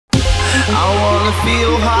I wanna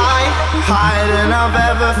feel high, higher than I've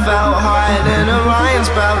ever felt, higher than Orion's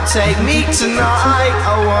belt. Take me tonight.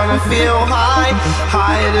 I wanna feel high,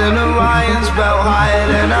 higher than Orion's belt, higher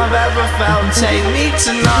than I've ever felt. Take me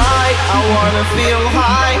tonight. I wanna feel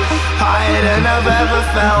high, higher than I've ever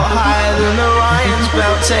felt, higher than Orion's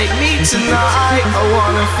belt. Take me tonight. I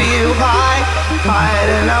wanna feel high, higher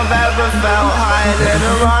than I've ever felt, higher than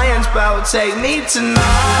Orion's belt. Take me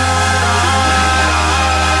tonight.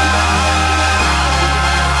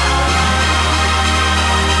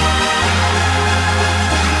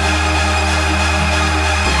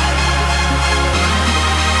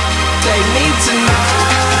 Take me tonight.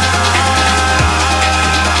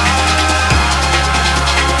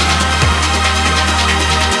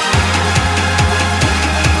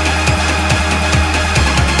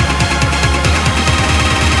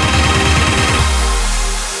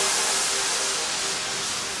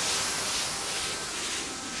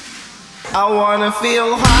 I wanna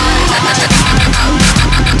feel high.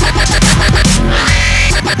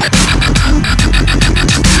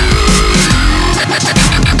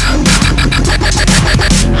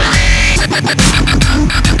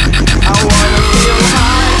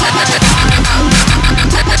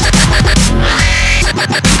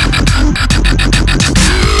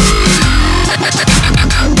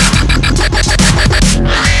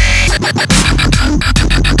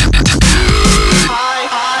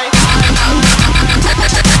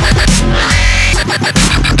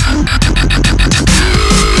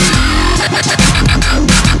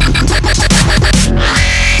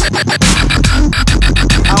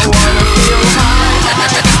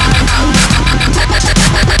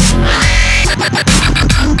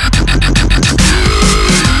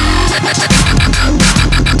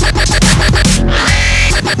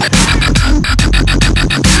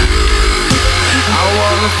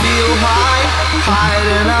 Higher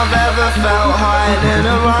than I've ever felt, higher than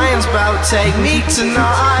Orion's belt. Take me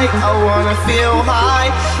tonight. I wanna feel high,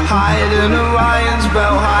 higher than Orion's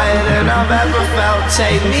belt, higher than I've ever felt.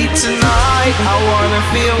 Take me tonight. I wanna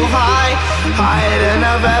feel high, higher than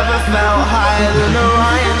I've ever felt, higher than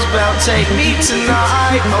Orion's belt. Take me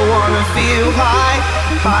tonight. I wanna feel high,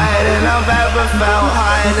 higher than I've ever felt,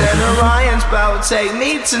 higher than Orion's belt. Take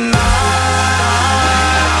me tonight.